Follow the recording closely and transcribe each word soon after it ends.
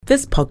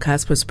This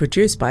podcast was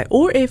produced by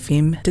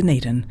OARfm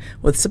Dunedin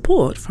with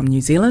support from New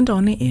Zealand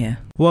On the Air.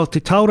 Well, Te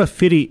Taura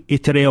Whiri e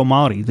Te Reo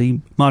Maori, the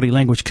Maori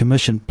Language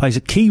Commission, plays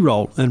a key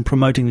role in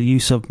promoting the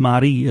use of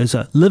Māori as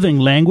a living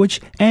language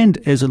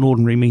and as an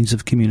ordinary means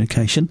of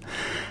communication.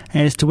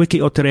 As Te Wiki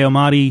o Te Reo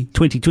Maori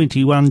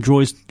 2021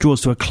 draws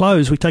to a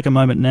close, we take a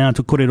moment now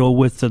to kōrero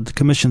with the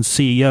Commission's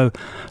CEO,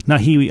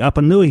 Ngahiwi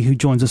Apanui, who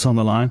joins us on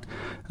the line.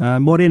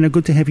 Morena,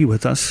 good to have you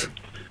with us.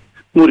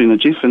 Morena,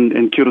 Jeff,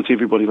 and kia ora to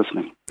everybody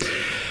listening.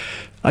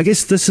 I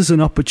guess this is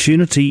an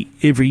opportunity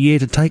every year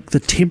to take the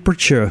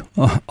temperature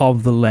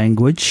of the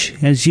language.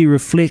 As you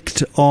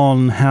reflect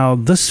on how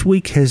this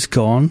week has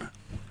gone,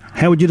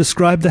 how would you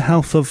describe the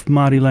health of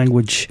Māori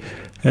language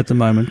at the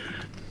moment?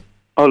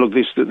 Oh, look,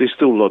 there's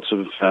still lots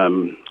of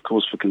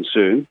cause for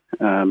concern,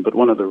 but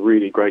one of the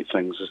really great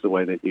things is the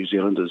way that New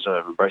Zealanders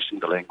are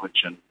embracing the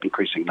language in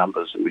increasing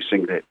numbers, and we're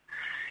seeing that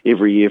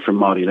every year from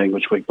Māori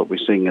Language Week, but we're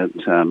seeing it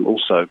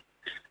also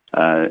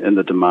in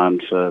the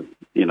demand for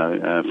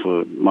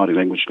Māori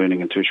language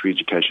learning in tertiary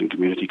education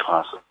community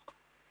classes.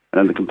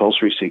 And in the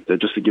compulsory sector,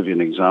 just to give you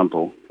an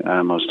example,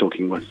 I was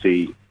talking with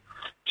the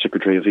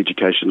Secretary of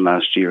Education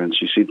last year, and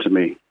she said to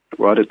me,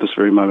 right at this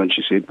very moment,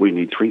 she said, we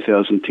need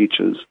 3,000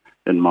 teachers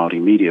in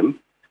Māori medium,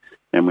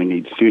 and we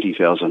need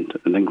 30,000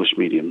 in English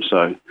medium.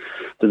 So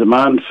the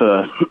demand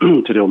for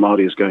Te Reo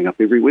Maori is going up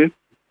everywhere.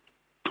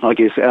 I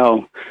guess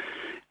our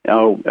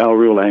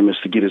real aim is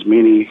to get as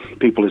many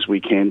people as we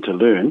can to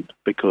learn,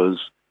 because,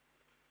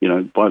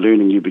 by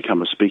learning you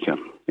become a speaker.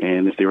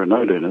 And if there are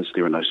no learners,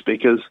 there are no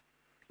speakers.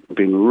 We've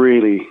been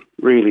really,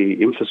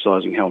 really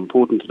emphasising how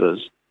important it is,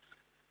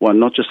 one,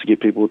 not just to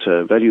get people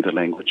to value the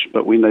language,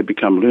 but when they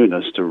become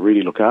learners, to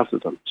really look after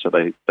them so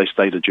they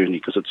stay the journey,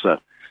 because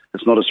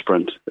it's not a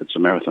sprint, it's a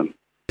marathon.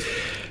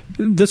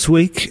 This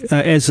week,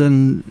 as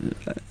in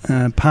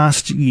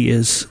past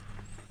years,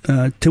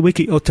 Te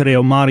Wiki o Te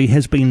Reo Maori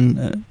has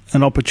been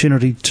an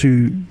opportunity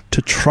to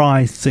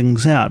try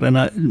things out,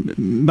 and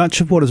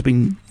much of what has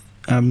been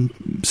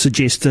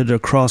suggested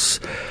across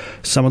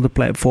some of the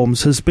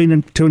platforms has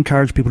been to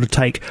encourage people to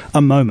take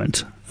a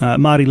moment,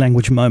 Māori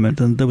language moment,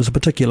 and there was a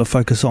particular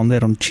focus on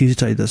that on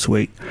Tuesday this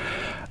week.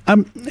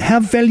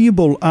 How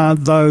valuable are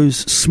those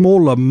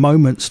smaller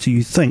moments, do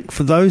you think,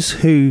 for those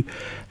who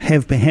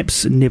have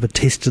perhaps never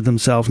tested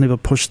themselves, never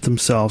pushed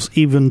themselves,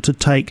 even to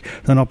take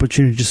an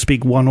opportunity to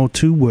speak one or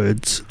two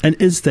words? And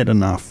is that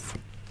enough?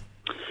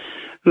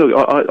 Look,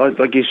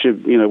 I guess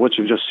what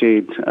you've just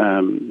said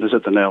is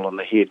hit the nail on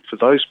the head. For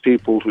those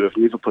people who have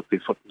never put their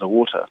foot in the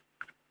water,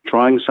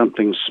 trying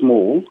something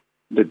small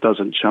that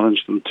doesn't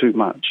challenge them too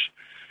much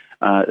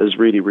is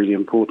really, really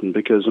important.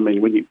 Because,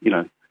 when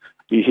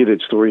you hear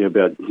that story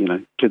about,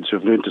 kids who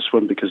have learned to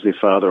swim because their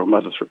father or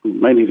mother,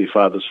 mainly their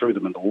fathers, threw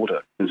them in the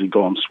water as they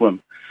go and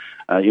swim.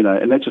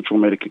 And that's a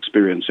traumatic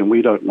experience, and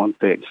we don't want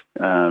that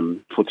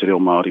for Te Reo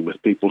Maori with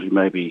people who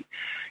may be,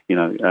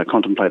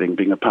 contemplating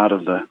being a part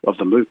of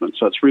the movement.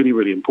 So it's really,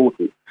 really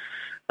important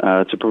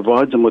to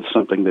provide them with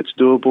something that's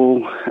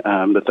doable,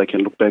 that they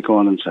can look back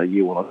on and say,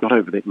 yeah, well, I've got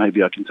over that,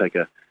 maybe I can take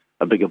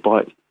a bigger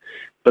bite.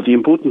 But the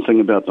important thing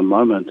about the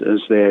moment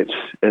is that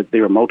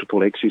there are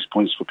multiple access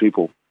points for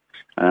people.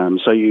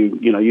 So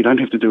you don't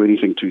have to do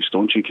anything too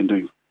staunch. You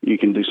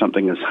can do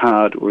something as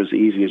hard or as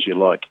easy as you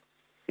like.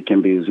 It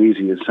can be as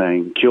easy as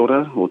saying kia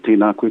ora or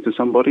tēnā koe to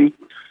somebody,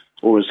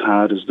 or as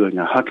hard as doing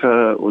a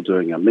haka or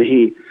doing a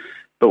mihi.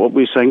 But what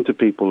we're saying to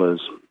people is,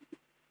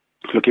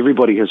 look,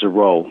 everybody has a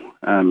role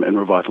in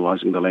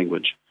revitalising the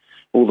language,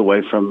 all the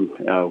way from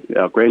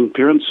our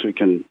grandparents who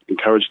can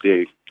encourage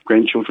their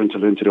grandchildren to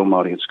learn Te Reo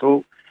Maori at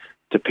school,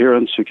 to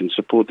parents who can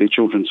support their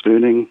children's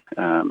learning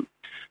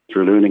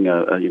through learning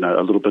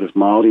a little bit of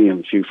Maori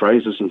and a few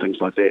phrases and things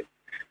like that,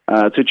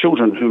 to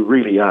children who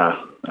really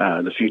are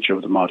the future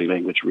of the Maori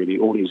language, really,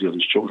 all New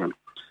Zealand's children.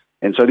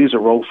 And so there's a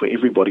role for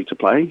everybody to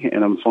play,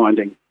 and I'm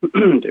finding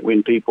that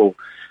when people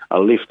are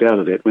left out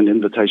of that, when the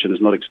invitation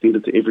is not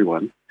extended to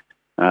everyone,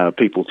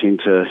 people tend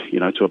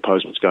to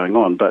oppose what's going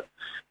on. But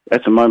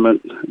at the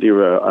moment,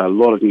 there are a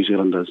lot of New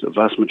Zealanders, a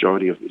vast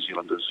majority of New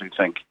Zealanders, who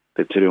think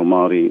that Te Reo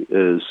Maori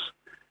is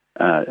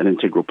an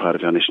integral part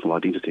of our national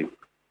identity.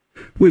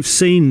 We've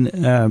seen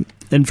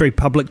in very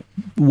public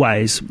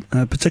ways,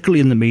 particularly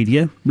in the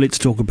media, let's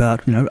talk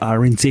about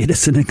RNZ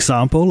as an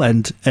example,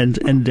 and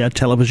our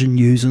television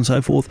news and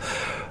so forth,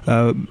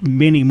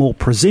 many more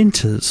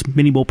presenters,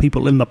 many more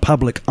people in the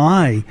public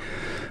eye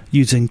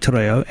using Te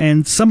Reo,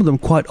 and some of them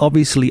quite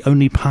obviously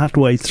only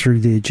partway through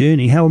their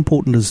journey. How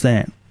important is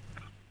that?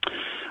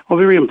 Well,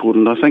 very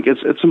important. I think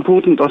it's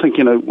important. I think,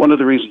 one of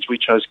the reasons we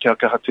chose Kia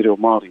kaha Te Reo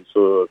Maori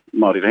for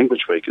Maori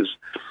Language Week is,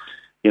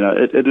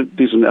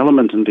 there's an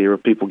element in there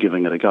of people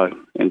giving it a go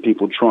and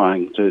people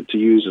trying to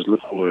use as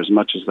little or as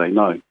much as they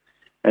know.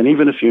 And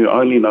even if you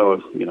only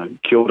know,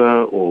 kia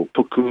ora or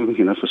puku,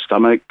 for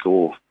stomach,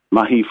 or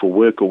mahi for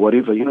work or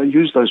whatever,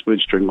 use those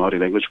words during Māori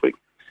Language Week,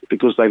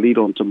 because they lead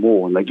on to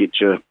more and they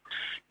get your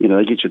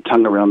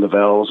tongue around the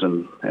vowels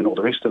and all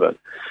the rest of it.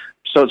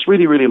 So it's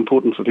really, really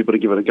important for people to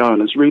give it a go.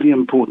 And it's really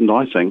important,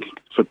 I think,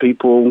 for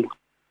people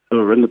who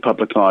are in the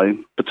public eye,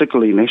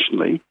 particularly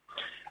nationally,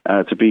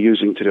 to be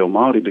using Te Reo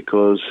Maori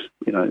because,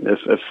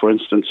 if for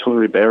instance,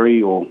 Hilary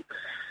Barry or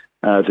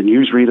the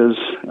newsreaders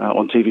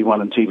on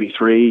TV1 and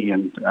TV3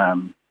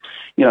 and,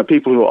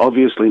 people who are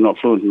obviously not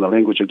fluent in the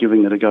language are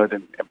giving it a go,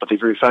 but they're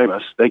very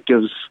famous, that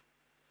gives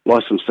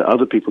license to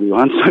other people who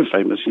aren't so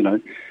famous,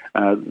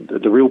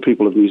 the real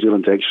people of New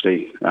Zealand to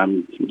actually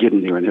get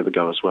in there and have a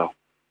go as well.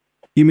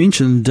 You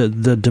mentioned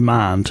the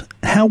demand.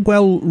 How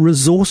well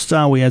resourced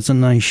are we as a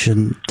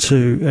nation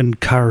to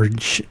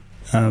encourage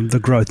the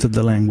growth of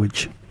the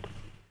language?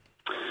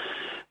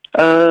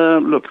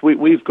 Look,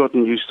 we've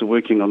gotten used to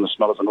working on the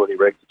smell of an oily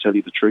rag, to tell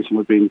you the truth, and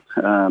we've been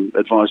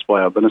advised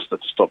by our minister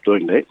to stop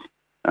doing that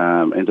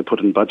and to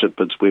put in budget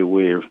bids where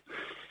we're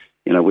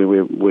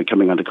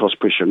coming under cost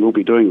pressure, and we'll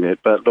be doing that.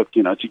 But look,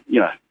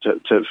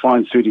 to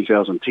find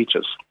 30,000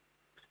 teachers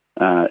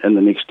in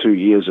the next 2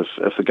 years,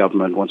 if the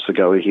government wants to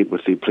go ahead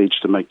with the pledge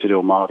to make Te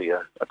Reo Maori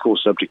a core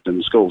subject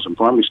in schools and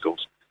primary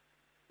schools,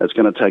 it's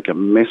going to take a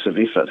massive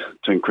effort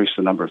to increase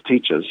the number of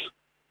teachers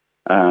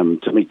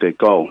to meet that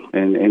goal,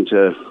 and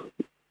to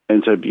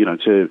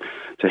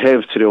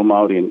have Te Reo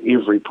Maori in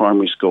every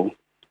primary school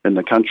in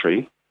the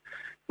country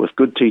with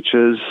good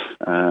teachers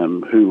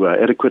who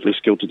are adequately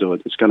skilled to do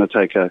it. It's going to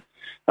take a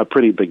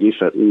pretty big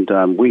effort,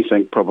 and we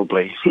think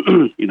probably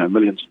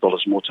millions of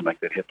dollars more to make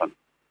that happen.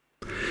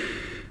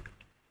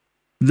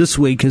 This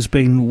week has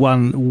been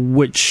one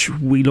which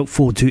we look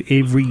forward to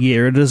every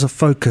year. It is a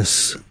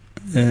focus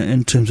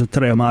in terms of Te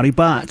Reo Maori,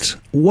 but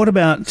what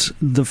about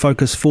the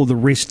focus for the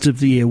rest of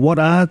the year? What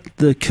are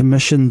the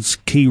Commission's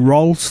key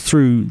roles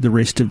through the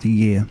rest of the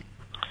year?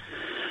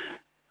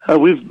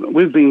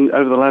 We've been,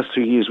 over the last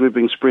 2 years, we've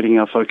been spreading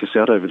our focus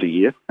out over the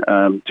year.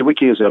 Te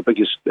Wiki is our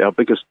biggest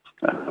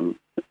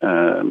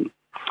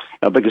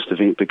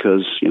event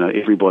because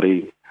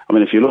everybody. I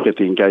mean, if you look at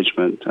the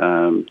engagement.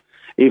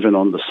 Even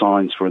on the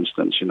signs, for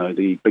instance,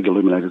 the big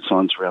illuminated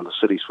signs around the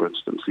cities, for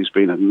instance, there's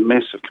been a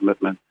massive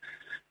commitment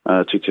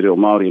to Te Reo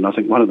Maori. And I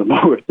think one of the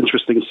more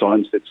interesting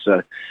signs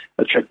that's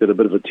attracted a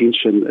bit of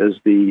attention is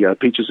the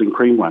peaches and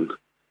cream one,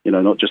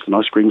 not just an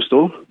ice cream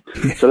store.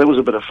 So that was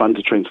a bit of fun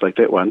to translate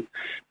that one.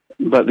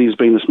 But there's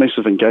been this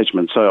massive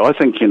engagement. So I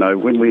think,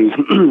 when we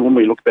when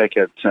we look back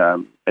at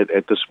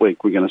this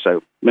week, we're going to say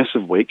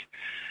massive week.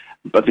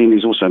 But then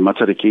there's also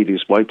Matariki,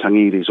 there's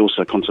Waitangi, there's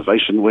also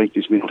Conservation Week,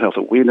 there's Mental Health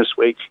Awareness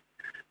Week.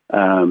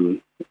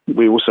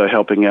 We're also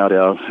helping out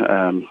our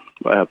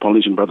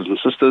Polynesian brothers and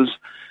sisters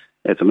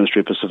at the Ministry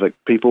of Pacific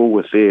People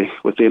with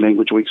their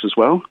language weeks as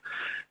well.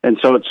 And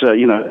so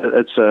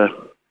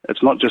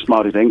it's not just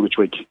Māori Language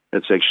Week,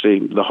 it's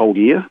actually the whole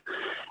year.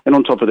 And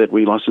on top of that,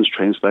 we license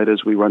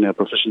translators, we run our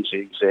proficiency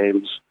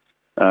exams,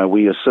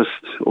 we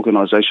assist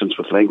organisations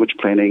with language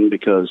planning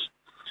because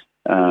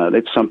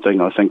that's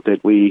something I think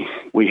that we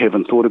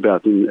haven't thought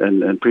about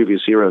in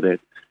previous era, that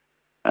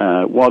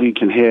while you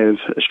can have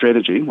a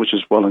strategy, which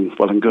is well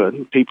and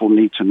good, people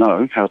need to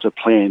know how to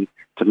plan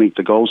to meet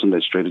the goals in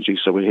that strategy.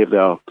 So we have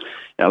our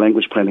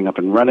language planning up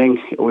and running.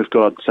 We've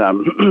got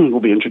we'll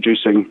be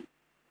introducing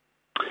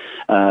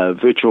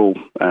virtual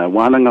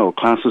wānanga or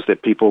classes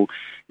that people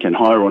can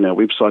hire on our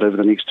website over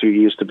the next 2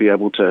 years to be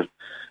able to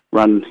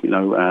run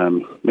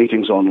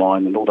meetings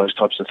online and all those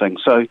types of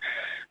things. So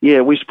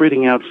yeah, we're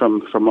spreading out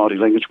from Māori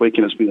Language Week,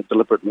 and it's been a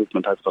deliberate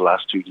movement over the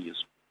last 2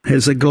 years.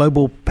 Has a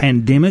global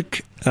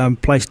pandemic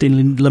placed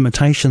any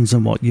limitations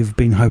on what you've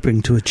been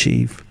hoping to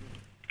achieve?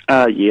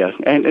 Yeah,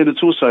 and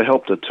it's also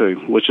helped it too,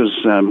 which is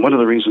one of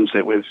the reasons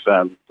that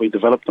we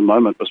developed the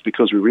moment was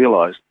because we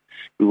realised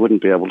we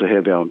wouldn't be able to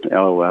have our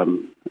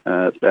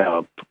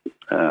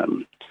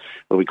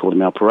what we call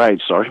them, our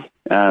parades, sorry.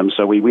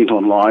 So we went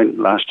online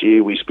last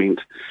year. We spent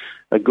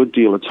a good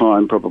deal of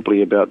time,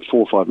 probably about 4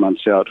 or 5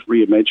 months out,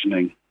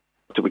 reimagining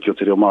Te Wiki o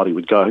Te Reo Maori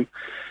would go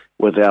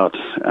without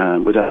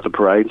the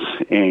parades,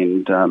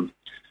 and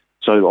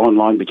so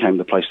online became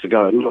the place to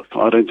go. And look,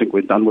 I don't think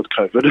we're done with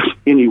COVID.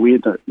 Anywhere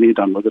near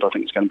done with it. I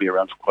think it's going to be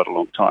around for quite a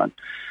long time.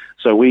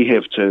 So we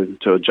have to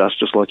adjust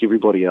just like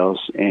everybody else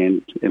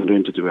and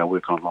learn to do our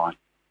work online.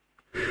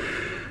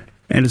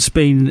 And it's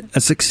been a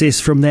success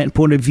from that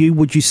point of view,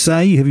 would you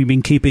say? Have you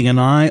been keeping an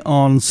eye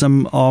on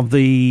some of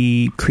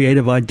the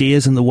creative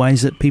ideas and the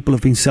ways that people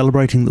have been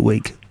celebrating the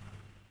week?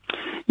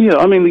 Yeah,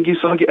 I mean, I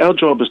guess our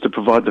job is to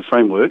provide the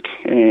framework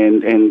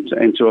and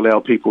to allow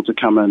people to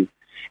come in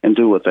and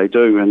do what they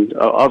do. And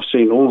I've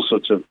seen all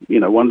sorts of,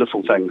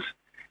 wonderful things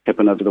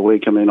happen over the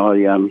week. I mean,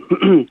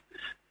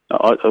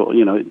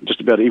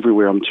 just about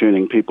everywhere I'm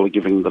turning, people are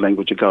giving the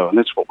language a go, and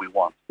that's what we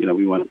want.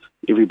 We want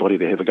everybody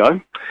to have a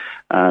go.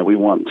 We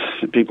want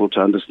people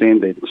to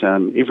understand that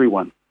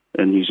everyone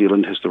in New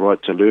Zealand has the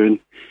right to learn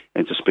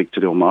and to speak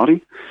Te Reo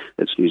Maori.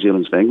 It's New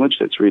Zealand's language.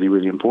 That's really,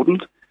 really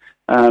important.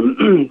 But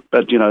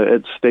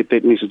it's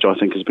that message I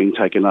think has been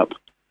taken up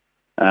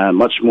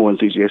much more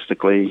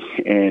enthusiastically,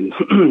 and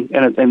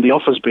the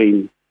offer's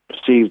been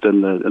received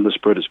in the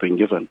spirit it's been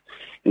given.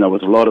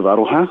 With a lot of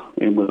aroha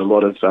and with a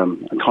lot of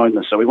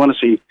kindness. So we want to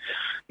see,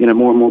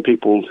 more and more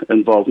people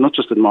involved, not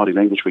just in Māori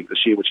Language Week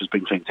this year, which has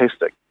been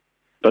fantastic,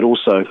 but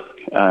also,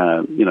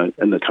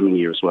 in the coming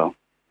year as well.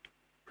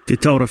 Te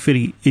taura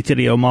whiri i Te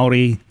Reo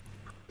Maori,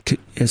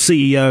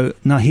 CEO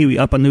Ngahiwi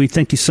Apanui,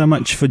 thank you so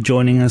much for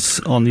joining us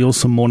on the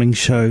OARsome Morning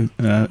Show.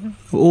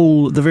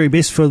 All the very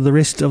best for the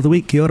rest of the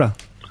week. Kia ora.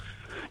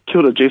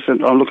 Kia ora, Jeff. And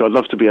look, I'd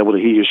love to be able to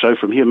hear your show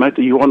from here, mate.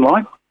 Are you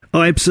online?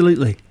 Oh,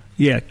 absolutely.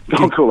 Yeah.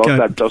 Oh, cool.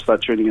 I'll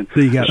start tuning in.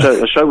 There you go.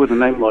 A show with a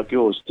name like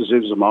yours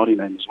deserves a Maori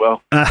name as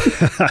well.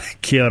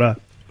 Kia ora.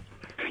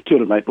 Kia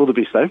ora, mate. All the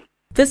best, eh?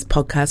 This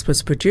podcast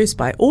was produced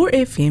by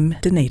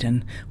OARfm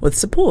Dunedin with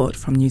support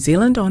from New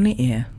Zealand On the Air.